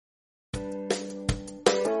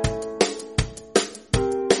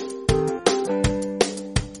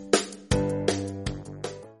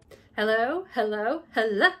hello,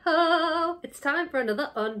 hello! It's time for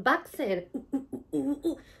another unboxing.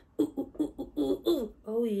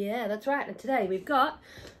 Oh yeah, that's right. And today we've got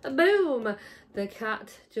a boom! The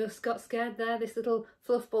cat just got scared there. This little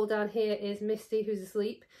fluff ball down here is Misty, who's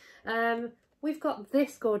asleep. We've got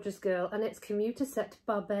this gorgeous girl, and it's Commuter set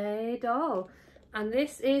Barbie doll. And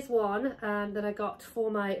this is one that I got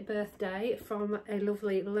for my birthday from a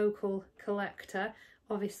lovely local collector,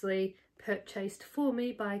 obviously purchased for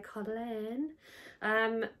me by Clare.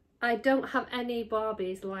 I don't have any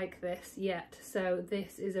Barbies like this yet, so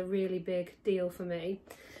this is a really big deal for me.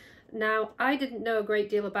 Now, I didn't know a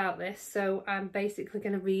great deal about this, so I'm basically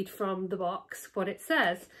going to read from the box what it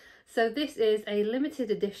says. So this is a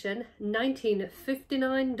limited edition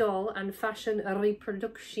 1959 doll and fashion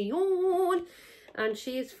reproduction, and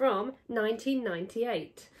she is from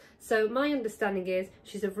 1998. So my understanding is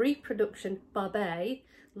she's a reproduction Barbie,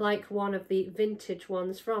 like one of the vintage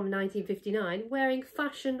ones from 1959, wearing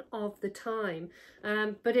fashion of the time.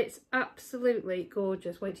 But it's absolutely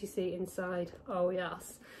gorgeous. Wait till you see inside. Oh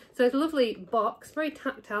yes. So it's a lovely box, very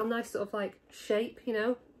tactile, nice sort of like shape, you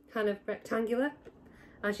know, kind of rectangular,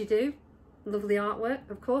 as you do. Lovely artwork,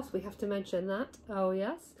 of course, we have to mention that. Oh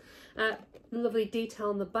yes. Lovely detail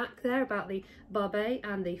on the back there about the Barbie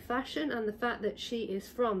and the fashion, and the fact that she is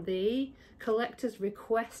from the Collector's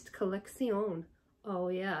Request Collection. Oh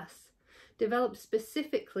yes. Developed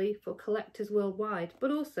specifically for collectors worldwide,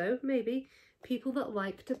 but also maybe people that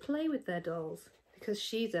like to play with their dolls, because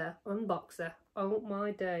she's a unboxer. Oh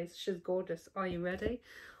my days, she's gorgeous. Are you ready?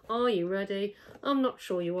 Are you ready? I'm not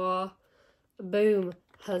sure you are. Boom.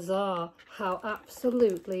 Huzzah. How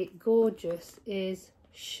absolutely gorgeous is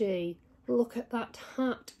she? Look at that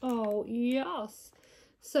hat. Oh yes.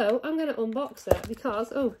 So I'm going to unbox her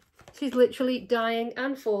because, oh, she's literally dying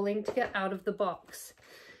and falling to get out of the box.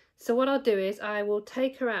 So what I'll do is I will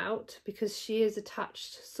take her out, because she is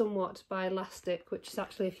attached somewhat by elastic, which is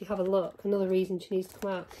actually, if you have a look, another reason she needs to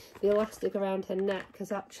come out. The elastic around her neck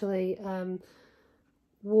has actually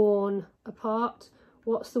worn apart.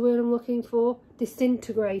 What's the word I'm looking for?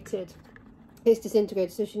 Disintegrated. It's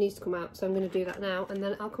disintegrated, so she needs to come out. So I'm going to do that now, and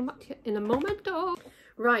then I'll come back to you in a moment. Oh.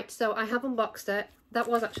 Right, so I have unboxed it. That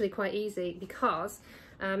was actually quite easy, because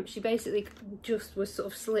she basically just was sort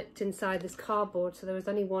of slipped inside this cardboard, so there was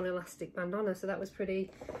only one elastic band on her, so that was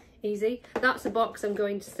pretty easy. That's a box I'm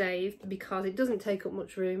going to save because it doesn't take up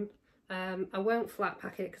much room. I won't flat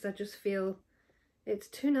pack it because I just feel it's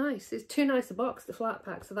too nice. It's too nice a box to flat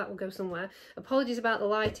pack, so that will go somewhere. Apologies about the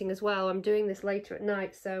lighting as well. I'm doing this later at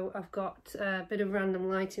night, so I've got a bit of random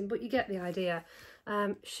lighting, but you get the idea.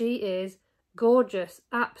 She is gorgeous,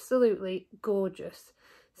 absolutely gorgeous.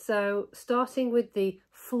 So starting with the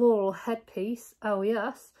floral headpiece, oh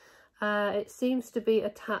yes, it seems to be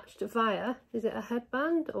attached via, is it a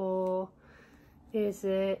headband or is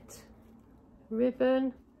it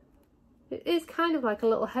ribbon? It is kind of like a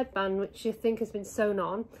little headband, which you think has been sewn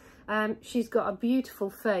on. She's got a beautiful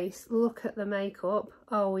face. Look at the makeup.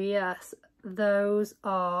 Oh yes, those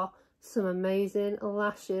are some amazing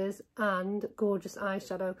lashes and gorgeous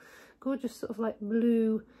eyeshadow. Gorgeous sort of like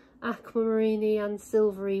blue, aquamarine and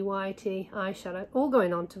silvery whitey eyeshadow. All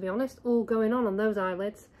going on, to be honest. All going on those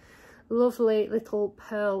eyelids. Lovely little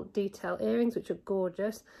pearl detail earrings, which are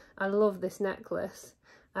gorgeous. I love this necklace.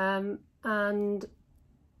 And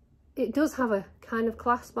it does have a kind of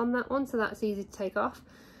clasp on that one, so that's easy to take off.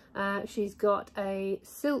 She's got a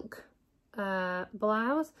silk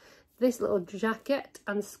blouse. This little jacket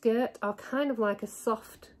and skirt are kind of like a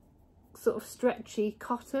soft, sort of stretchy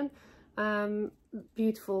cotton.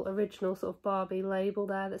 Beautiful original sort of Barbie label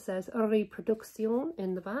there that says Reproduction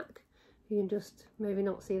in the back. You can just maybe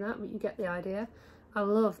not see that, but you get the idea. I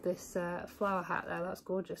love this flower hat there, that's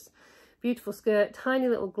gorgeous. Beautiful skirt, tiny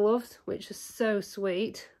little gloves, which is so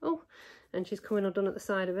sweet. Oh, and she's coming undone at the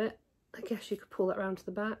side of it. I guess you could pull that round to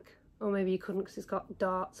the back, or maybe you couldn't because it's got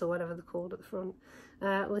darts or whatever they're called at the front.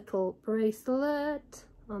 Little bracelet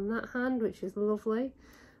on that hand, which is lovely.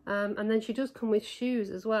 And then she does come with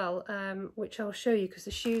shoes as well, which I'll show you because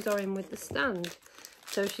the shoes are in with the stand.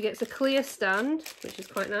 So she gets a clear stand, which is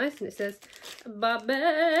quite nice, and it says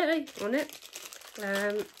Barbie on it.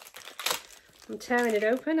 I'm tearing it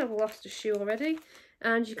open, I've lost a shoe already.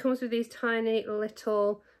 And she comes with these tiny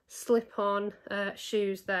little slip-on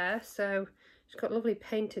shoes there. So she's got lovely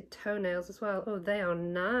painted toenails as well. Oh, they are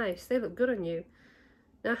nice. They look good on you.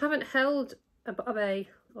 Now, I haven't held a Barbie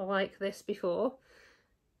like this before.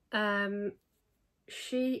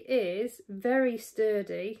 She is very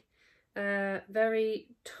sturdy, very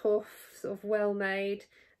tough, sort of well made.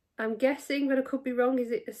 I'm guessing, but I could be wrong,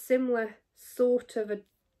 is it a similar sort of a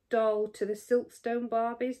doll to the Silkstone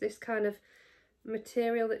Barbies, this kind of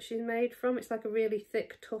material that she's made from. It's like a really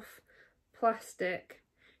thick, tough plastic.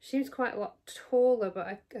 She seems quite a lot taller, but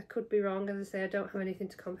I could be wrong. As I say, I don't have anything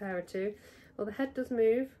to compare her to. Well, the head does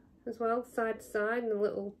move as well, side to side, and a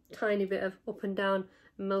little tiny bit of up and down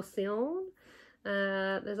motion.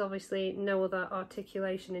 There's obviously no other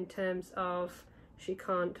articulation in terms of she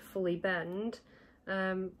can't fully bend,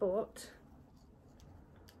 but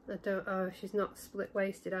I don't, oh, she's not split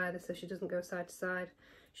waisted either, so she doesn't go side to side.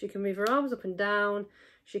 She can move her arms up and down,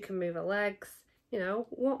 she can move her legs. You know,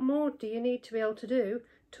 what more do you need to be able to do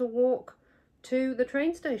to walk to the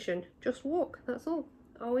train station? Just walk, that's all.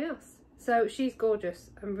 Oh yes. So she's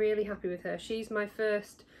gorgeous. I'm really happy with her. She's my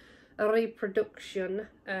first reproduction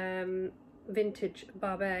vintage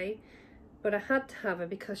Barbie, but I had to have her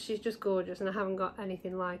because she's just gorgeous and I haven't got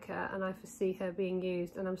anything like her, and I foresee her being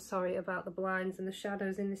used, and I'm sorry about the blinds and the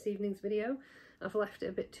shadows in this evening's video. I've left it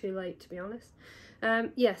a bit too late, to be honest.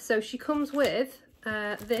 Yeah, so she comes with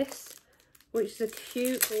this, which is a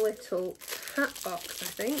cute little hat box, I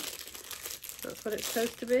think. That's what it's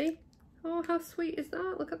supposed to be. Oh, how sweet is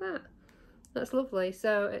that? Look at that. That's lovely.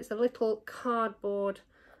 So it's a little cardboard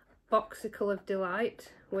boxicle of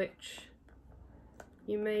delight, which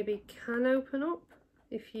you maybe can open up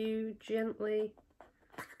if you gently,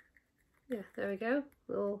 yeah, there we go,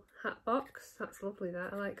 little hat box. That's lovely,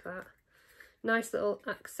 that, I like that. Nice little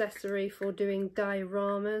accessory for doing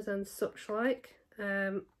dioramas and such like,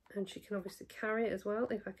 and she can obviously carry it as well.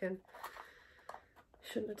 If I can,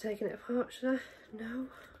 shouldn't have taken it apart, should I? No.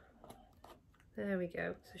 There we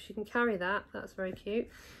go. So she can carry that. That's very cute.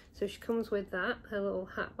 So she comes with that, her little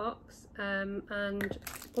hat box, and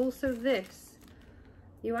also this.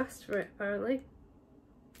 You asked for it, apparently.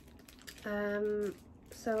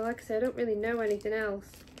 So like I said, I don't really know anything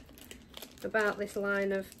else about this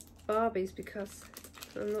line of Barbies because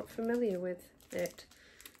I'm not familiar with it.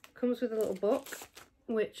 Comes with a little book,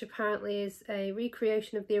 which apparently is a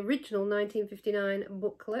recreation of the original 1959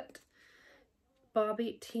 booklet.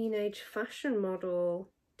 Barbie teenage fashion model.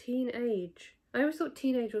 Teenage. I always thought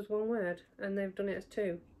teenage was one word and they've done it as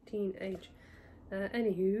two. Teenage.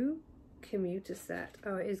 Anywho, commuter set.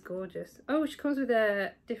 Oh, it is gorgeous. Oh, she comes with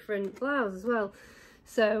a different blouse as well.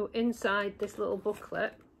 So inside this little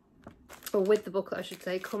booklet, or with the booklet I should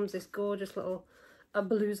say, comes this gorgeous little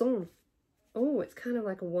blouson. Oh, it's kind of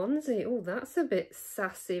like a onesie. Oh, that's a bit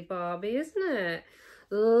sassy Barbie, isn't it?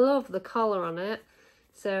 Love the collar on it.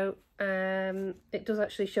 So it does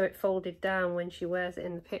actually show it folded down when she wears it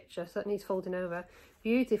in the picture, so it needs folding over.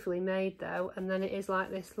 Beautifully made though, and then it is like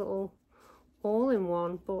this little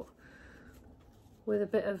all-in-one, but with a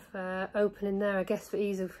bit of opening there, I guess for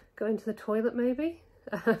ease of going to the toilet maybe.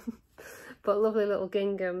 But lovely little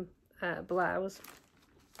gingham blouse,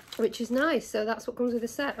 which is nice. So that's what comes with the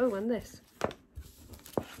set. Oh, and this.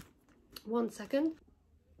 1 second.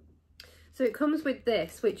 So it comes with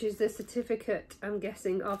this, which is the certificate, I'm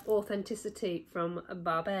guessing, of authenticity from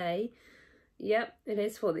Barbie. Yep, it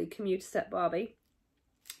is for the Commuter set Barbie.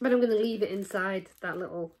 But I'm going to leave it inside that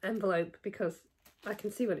little envelope because I can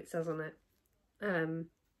see what it says on it.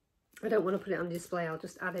 I don't want to put it on display, I'll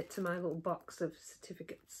just add it to my little box of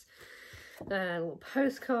certificates. A little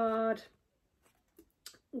postcard,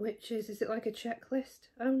 which is it like a checklist?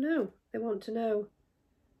 Oh no, they want to know,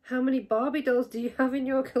 how many Barbie dolls do you have in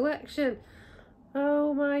your collection?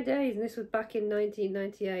 Oh my days, and this was back in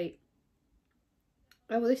 1998.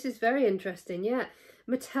 Oh, well, this is very interesting, yeah.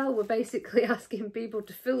 Mattel were basically asking people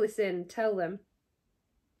to fill this in, tell them,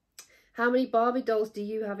 how many Barbie dolls do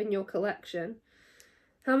you have in your collection?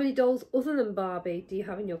 How many dolls other than Barbie do you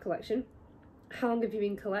have in your collection? How long have you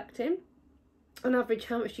been collecting? On average,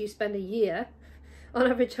 how much do you spend a year? On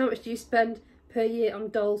average, how much do you spend per year on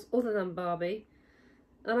dolls other than Barbie?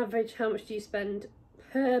 On average, how much do you spend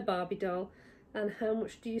per Barbie doll? And how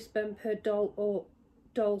much do you spend per doll or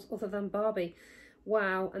dolls other than Barbie?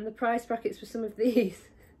 Wow, and the price brackets for some of these.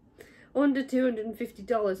 Under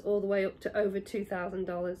 $250 all the way up to over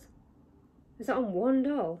 $2,000. Is that on one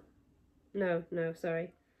doll? No,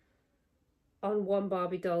 sorry. On one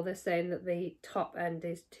Barbie doll, they're saying that the top end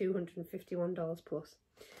is $251 plus.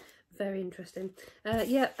 Very interesting.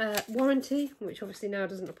 Warranty, which obviously now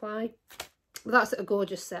doesn't apply. But that's a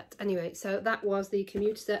gorgeous set. Anyway, so that was the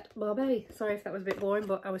Commuter set Barbie. Sorry if that was a bit boring,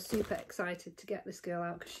 but I was super excited to get this girl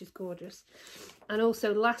out because she's gorgeous. And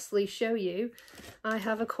also, lastly, show you, I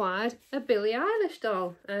have acquired a Billie Eilish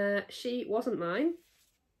doll. She wasn't mine.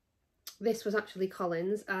 This was actually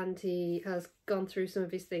Colin's, and he has gone through some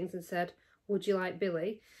of his things and said, would you like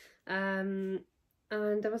Billie? And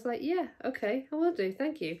I was like, yeah, okay, I will do,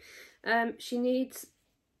 thank you. She needs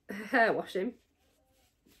hair washing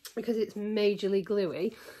because it's majorly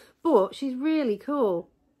gluey, But she's really cool,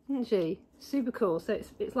 isn't she? Super cool. So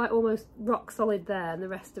it's like almost rock solid there, and the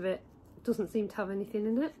rest of it doesn't seem to have anything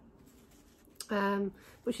in it.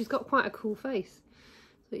 But she's got quite a cool face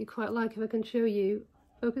that you quite like. If I can show you,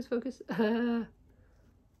 focus.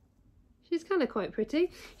 She's kind of quite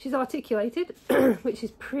pretty. She's articulated, which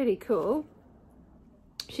is pretty cool.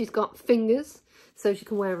 She's got fingers, so she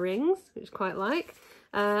can wear rings, which I quite like.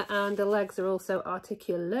 And the legs are also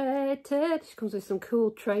articulated. She comes with some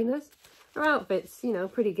cool trainers. Her outfit's, you know,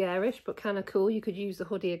 pretty garish, but kind of cool. You could use the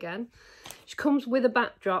hoodie again. She comes with a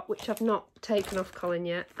backdrop, which I've not taken off Colin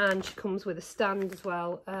yet, and she comes with a stand as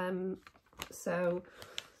well. So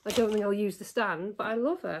I don't think I'll use the stand, but I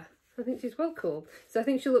love her. I think she's well cool. So I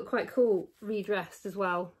think she'll look quite cool redressed as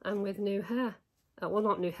well, and with new hair. Well,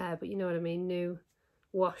 not new hair, but you know what I mean, new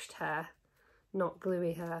washed hair, not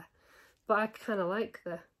gluey hair. But I kind of like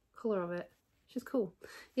the colour of it. She's cool.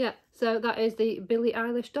 Yeah, so that is the Billie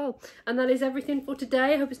Eilish doll. And that is everything for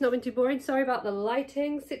today. I hope it's not been too boring. Sorry about the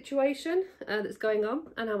lighting situation that's going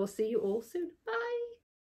on. And I will see you all soon. Bye!